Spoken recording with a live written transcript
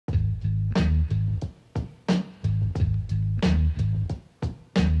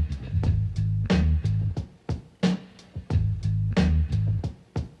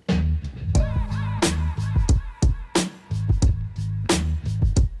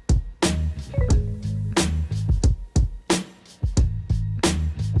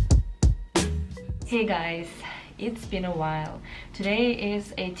Hey guys, it's been a while. Today is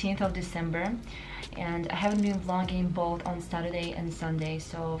 18th of December and I haven't been vlogging both on Saturday and Sunday,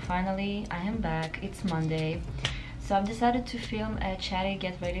 so finally I am back. It's Monday, so I've decided to film a chatty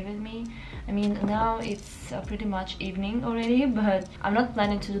get ready with me. I mean, now it's pretty much evening already, but I'm not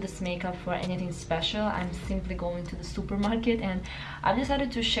planning to do this makeup for anything special. I'm simply going to the supermarket and I've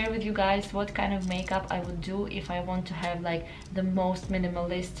decided to share with you guys what kind of makeup I would do if I want to have like the most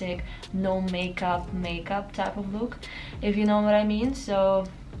minimalistic, no makeup type of look, if you know what I mean. So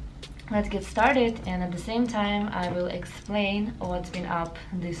let's get started, and at the same time I will explain what's been up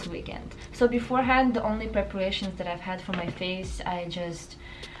this weekend. So beforehand, the only preparations that I've had for my face, I just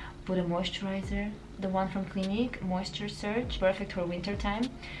put a moisturizer, the one from Clinique, Moisture Surge, perfect for winter time.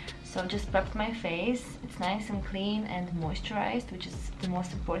 So just prepped my face. It's nice and clean and moisturized, which is the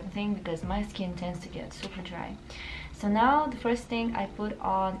most important thing because my skin tends to get super dry. So now the first thing I put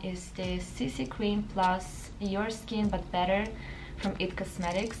on is this CC Cream Plus Your Skin But Better from It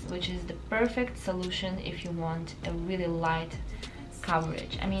Cosmetics, which is the perfect solution if you want a really light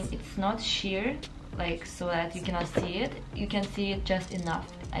coverage. I mean, it's not sheer, like so that you cannot see it. You can see it just enough.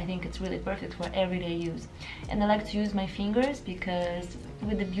 I think it's really perfect for everyday use. And I like to use my fingers because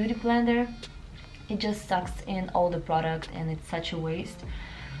with the beauty blender it just sucks in all the product and it's such a waste.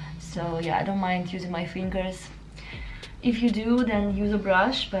 So yeah, I don't mind using my fingers. If you do, then use a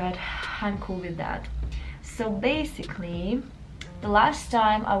brush, but I'm cool with that. So basically, the last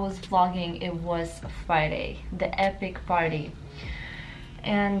time I was vlogging, it was Friday, the epic party.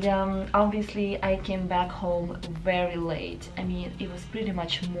 And obviously I came back home very late. I mean, it was pretty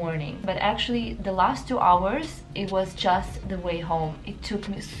much morning, but actually the last 2 hours it was just the way home. It took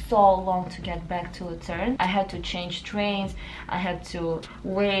me so long to get back to Lucerne. I had to change trains, I had to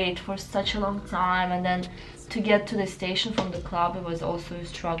wait for such a long time, and then to get to the station from the club, it was also a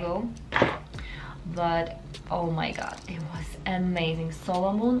struggle. But oh my god, it was amazing.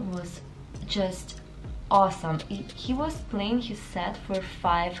 Solomon was just awesome. He was playing his set for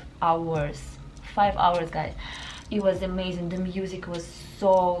 5 hours. 5 hours, guys. It was amazing. The music was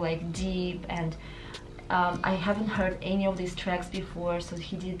so like deep, and I haven't heard any of these tracks before, so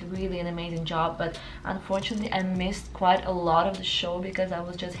he did really an amazing job. But unfortunately I missed quite a lot of the show because I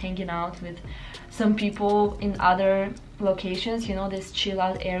was just hanging out with some people in other locations, you know, this chill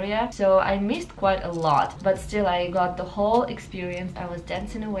out area. So I missed quite a lot, but still I got the whole experience. I was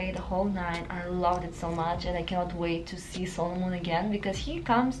dancing away the whole night. I loved it so much, and I cannot wait to see Solomon again because he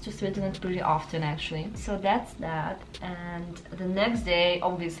comes to Switzerland pretty often actually. So that's that. And the next day,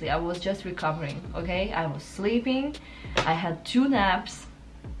 obviously I was just recovering, okay? I was sleeping, I had 2 naps,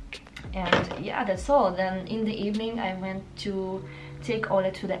 and yeah, that's all. Then in the evening I went to take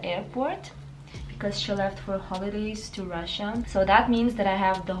Ola to the airport because she left for holidays to Russia. So that means that I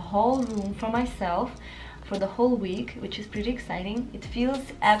have the whole room for myself for the whole week, which is pretty exciting. It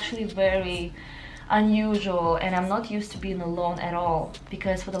feels actually very unusual, and I'm not used to being alone at all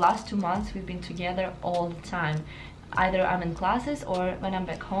because for the last 2 months we've been together all the time. Either I'm in classes or when I'm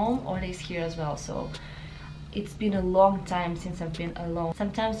back home, or he's here as well. So it's been a long time since I've been alone.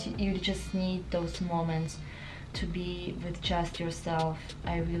 Sometimes you just need those moments to be with just yourself.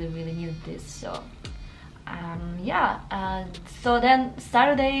 I really needed this. So yeah, so then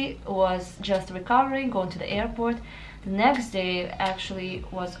Saturday was just recovering, going to the airport. The next day actually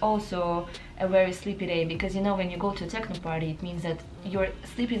was also a very sleepy day because, you know, when you go to a techno party, it means that your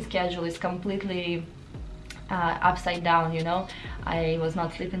sleeping schedule is completely upside down, you know. I was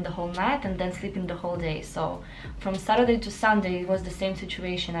not sleeping the whole night and then sleeping the whole day. So from Saturday to Sunday it was the same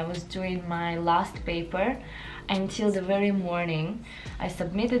situation. I was doing my last paper until the very morning. I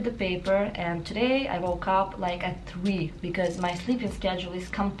submitted the paper, and today I woke up like at 3 because my sleeping schedule is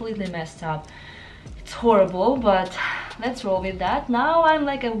completely messed up. It's horrible, but let's roll with that. Now I'm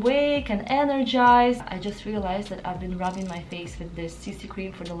like awake and energized. I just realized that I've been rubbing my face with this CC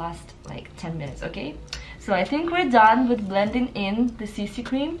cream for the last like 10 minutes, okay? So I think we're done with blending in the CC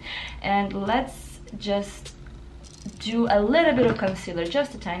cream, and let's just do a little bit of concealer,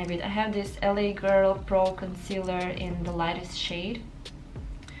 just a tiny bit. I have this LA Girl Pro Concealer in the lightest shade,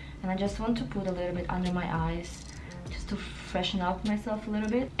 and I just want to put a little bit under my eyes just to freshen up myself a little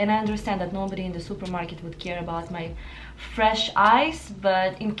bit. And I understand that nobody in the supermarket would care about my fresh eyes,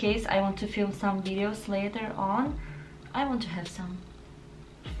 but in case I want to film some videos later on, I want to have some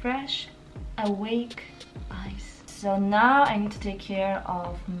fresh, awake eyes. So now I need to take care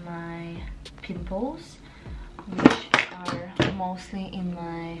of my pimples, which are mostly in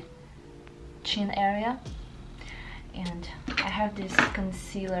my chin area. And I have this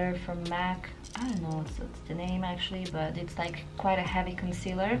concealer from MAC. I don't know what's the name actually, but it's like quite a heavy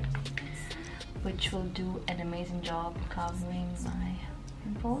concealer. which will do an amazing job covering my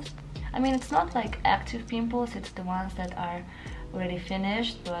pimples. I mean, it's not like active pimples, it's the ones that are already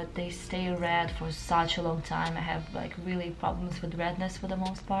finished, but they stay red for such a long time. I have like really problems with redness for the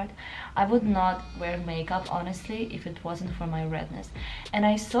most part. I would not wear makeup honestly if it wasn't for my redness. And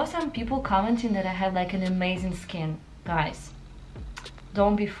I saw some people commenting that I have like an amazing skin. Guys,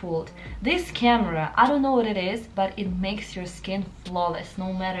 don't be fooled. This camera, I don't know what it is, but it makes your skin flawless.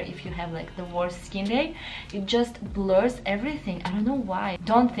 No matter if you have like the worst skin day, it just blurs everything. I don't know why.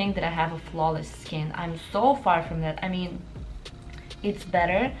 Don't think that I have a flawless skin. I'm so far from that. I mean, it's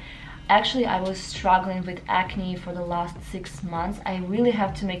better. Actually, I was struggling with acne for the last 6 months. I really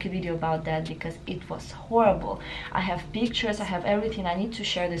have to make a video about that because it was horrible. I have pictures, I have everything. I need to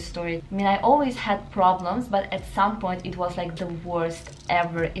share this story. I mean, I always had problems, but at some point it was like the worst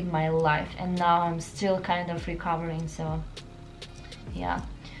ever in my life, and now I'm still kind of recovering. So yeah,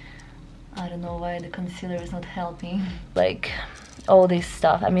 I don't know why the concealer is not helping. Like all this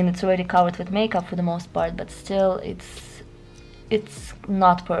stuff, I mean, it's already covered with makeup for the most part, but still it's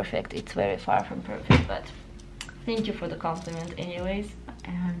not perfect. It's very far from perfect, but thank you for the compliment anyways.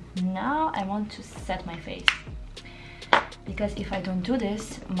 And now I want to set my face, because if I don't do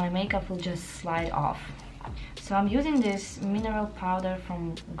this, my makeup will just slide off. So I'm using this mineral powder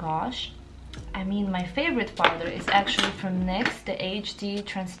from Gosh. I mean, my favorite powder is actually from NYX, the HD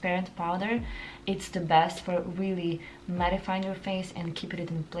transparent powder. It's the best for really mattifying your face and keeping it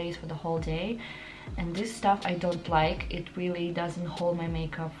in place for the whole day. And this stuff I don't like. It really doesn't hold my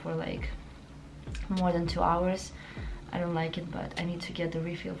makeup for like more than 2 hours. I don't like it, but I need to get the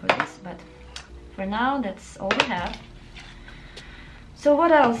refill for this. But for now, that's all we have. So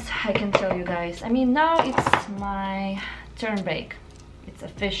what else I can tell you guys? I mean, now it's my turn break. It's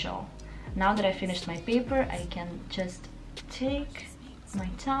official. Now that I finished my paper, I can just take my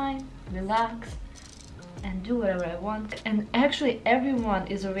time, relax, and do whatever I want. And actually everyone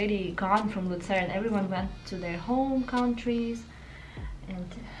is already gone from Lucerne. Everyone went to their home countries and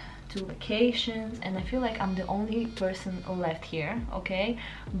to vacations, and I feel like I'm the only person left here, okay?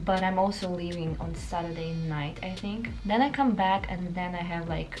 But I'm also leaving on Saturday night, I think. Then I come back, and then I have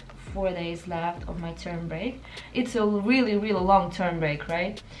like 4 days left of my term break. It's a really long term break,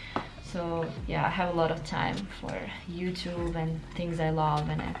 right? So yeah, I have a lot of time for YouTube and things I love,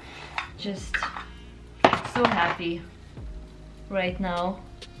 and I'm just so happy right now.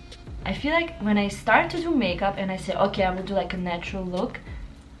 I feel like when I start to do makeup and I say, okay, I will do like a natural look,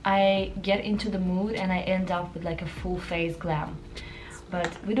 I get into the mood and I end up with like a full face glam.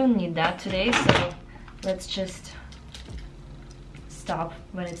 But we don't need that today, so let's just stop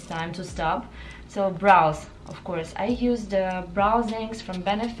when it's time to stop. So brows, of course, I use the brow Zings from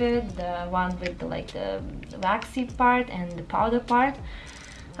Benefit, the one with the like the waxy part and the powder part.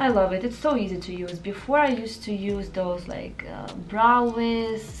 I love it. It's so easy to use. Before I used to use those like brow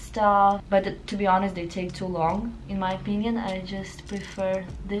wiz stuff, but to be honest, they take too long in my opinion. I just prefer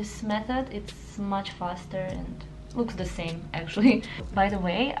this method. It's much faster and looks the same actually. By the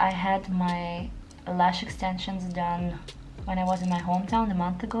way, I had my lash extensions done when I was in my hometown a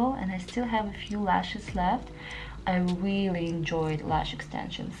month ago, and I still have a few lashes left. I really enjoyed lash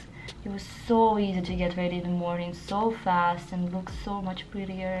extensions. It was so easy to get ready in the morning, so fast, and looked so much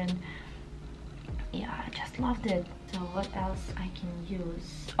prettier, and yeah, I just loved it. So what else I can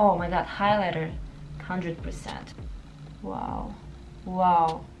use? Oh my god, highlighter, 100%. Wow,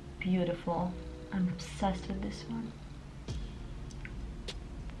 wow, beautiful. I'm obsessed with this one.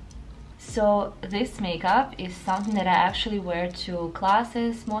 So this makeup is something that I actually wear to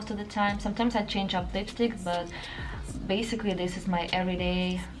classes most of the time. Sometimes I change up lipstick, but basically this is my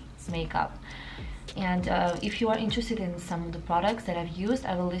everyday makeup. And if you are interested in some of the products that I've used,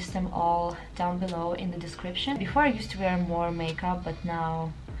 I will list them all down below in the description. Before I used to wear more makeup, but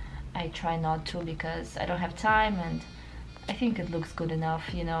now I try not to because I don't have time and I think it looks good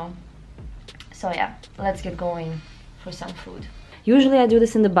enough, you know. So yeah, let's get going for some food. Usually I do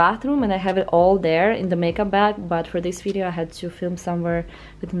this in the bathroom and I have it all there in the makeup bag, but for this video I had to film somewhere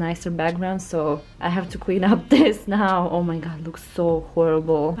with a nicer background, so I have to clean up this now. Oh my god, it looks so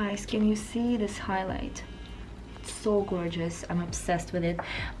horrible. Guys, can you see this highlight? It's so gorgeous. I'm obsessed with it.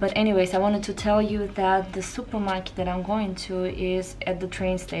 But anyways, I wanted to tell you that the supermarket that I'm going to is at the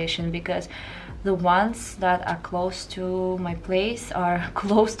train station, because the ones that are close to my place are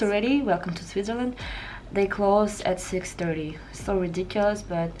closed already. Welcome to Switzerland. They close at 6:30. So ridiculous,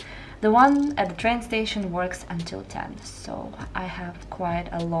 but the one at the train station works until 10. So I have quite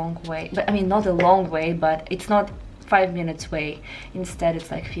a long way. But I mean, not a long way, but it's not 5 minutes way. Instead,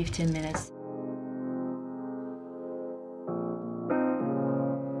 it's like 15 minutes.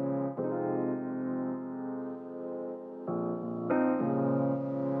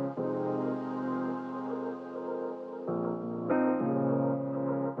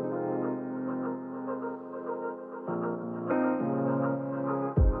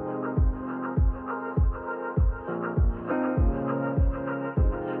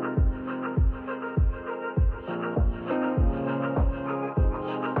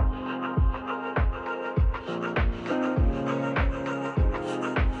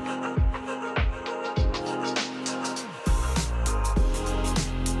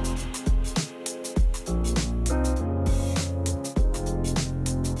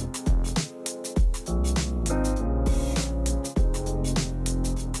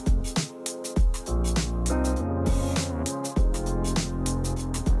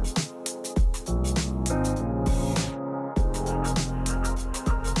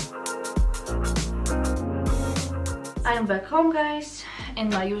 I am back home, guys, in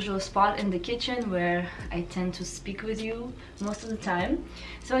my usual spot in the kitchen where I tend to speak with you most of the time.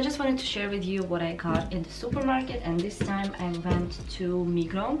 So I just wanted to share with you what I got in the supermarket, and this time I went to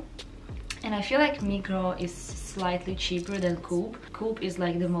Migros. And I feel like Migros is slightly cheaper than Coop. Coop is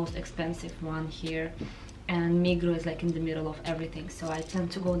like the most expensive one here, and Migros is like in the middle of everything, so I tend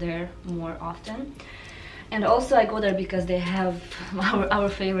to go there more often. And also I go there because they have our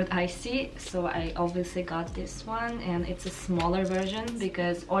favorite iced tea, so I obviously got this one, and it's a smaller version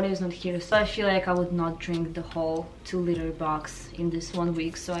because Oreo is not here, so I feel like I would not drink the whole 2-liter box in this 1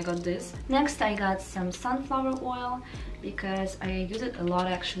 week, so I got this. Next I got some sunflower oil because I use it a lot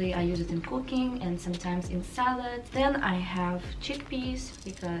actually. I use it in cooking and sometimes in salads. Then I have chickpeas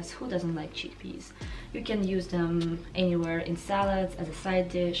because who doesn't like chickpeas? You can use them anywhere in salads, as a side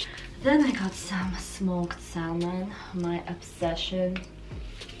dish. Then I got some smoked salmon, my obsession.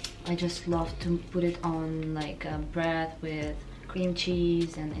 I just love to put it on like bread with cream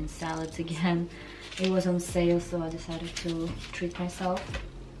cheese and in salads again. It was on sale, so I decided to treat myself.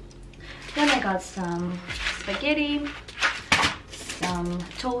 Then I got some spaghetti, some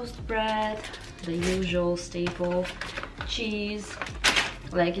toast bread, the usual staple, cheese,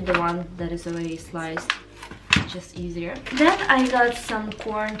 like the one that is already sliced, just easier. Then I got some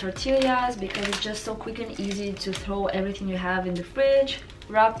corn tortillas because it's just so quick and easy to throw everything you have in the fridge,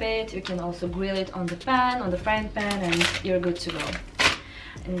 wrap it, you can also grill it on the pan, on the frying pan, and you're good to go.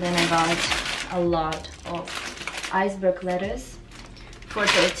 And then I got a lot of iceberg lettuce for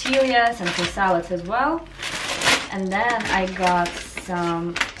tortillas and for salads as well. And then I got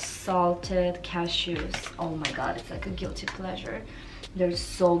some salted cashews. Oh my god, it's like a guilty pleasure. They're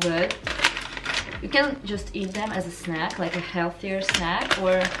so good. You can just eat them as a snack, like a healthier snack,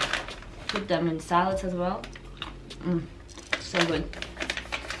 or put them in salads as well. So good.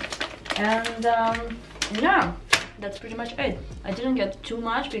 And yeah, that's pretty much it. I didn't get too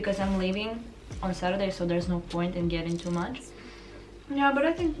much because I'm leaving on Saturday, so there's no point in getting too much. Yeah, but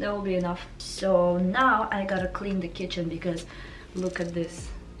I think that will be enough. So now I gotta clean the kitchen because look at this.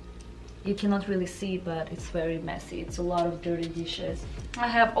 You cannot really see, but it's very messy. It's a lot of dirty dishes. I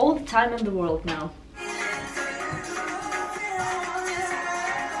have all the time in the world now.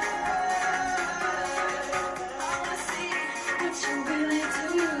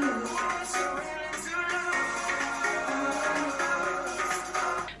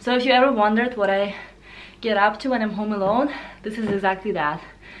 So if you ever wondered what I get up to when I'm home alone, this is exactly that.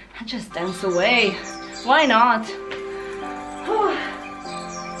 I just dance away. Why not? Whew.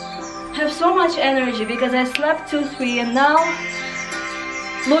 I have so much energy because I slept 2-3 and now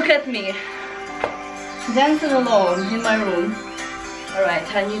look at me dancing alone in my room. Alright,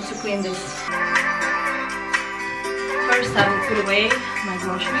 I need to clean this. First I will put away my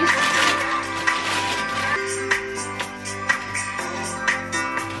groceries.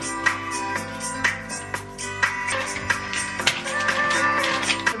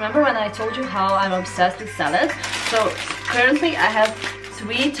 Remember when I told you how I'm obsessed with salad? So currently I have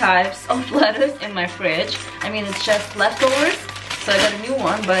 3 types of lettuce in my fridge. I mean, it's just leftovers, so I got a new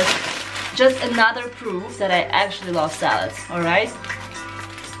one, but just another proof that I actually love salads, alright?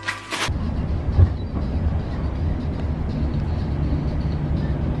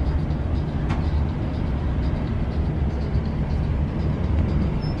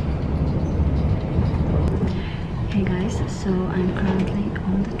 Hey guys, so I'm currently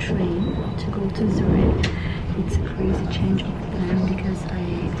on the train to go to Zurich. It's a crazy change of plan because I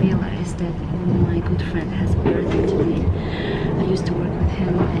realized that my good friend has a birthday today. I used to work with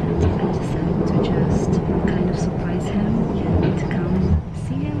him and I decided to just kind of surprise him and to come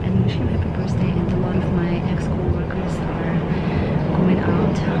see him and wish him happy birthday. And a lot of my ex-co-workers are going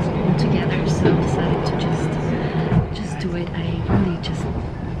out all together, so I decided to just do it. I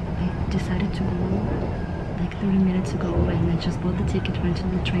decided to go like 30 minutes ago, and I just bought the ticket, went to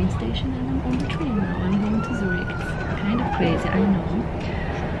the train station, and I'm on the train now. I'm going to Zurich. It's kind of crazy, I know,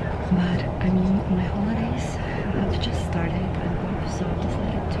 but I mean, my holidays have just started, so I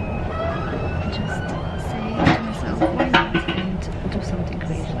decided to just say to myself, why not, and do something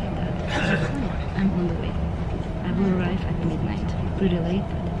crazy like that. So I'm on the way. I will arrive at midnight. Pretty late,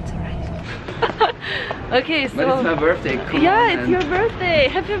 but it's alright. Okay, so... But it's my birthday, it's your birthday!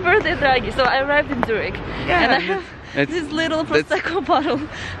 Happy birthday, Draghi! So I arrived in Zurich, and I have this little Prosecco bottle.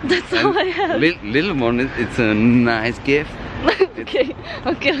 That's all I have. Little one, it's a nice gift.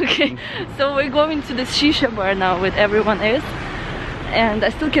 Okay. So we're going to this shisha bar now with everyone is. And I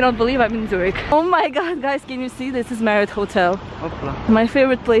still cannot believe I'm in Zurich. Oh my god, guys, can you see? This is Marriott Hotel. Hopla. My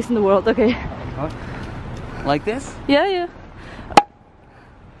favorite place in the world, okay. What? Like this? Yeah.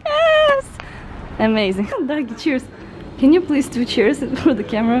 Yes! Amazing. Draghi, cheers. Can you please do cheers for the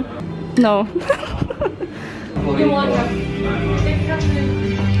camera? No.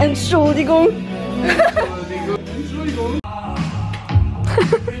 Entschuldigung.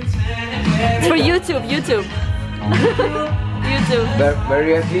 For YouTube. YouTube. Where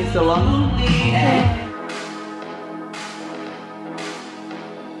you have been so long?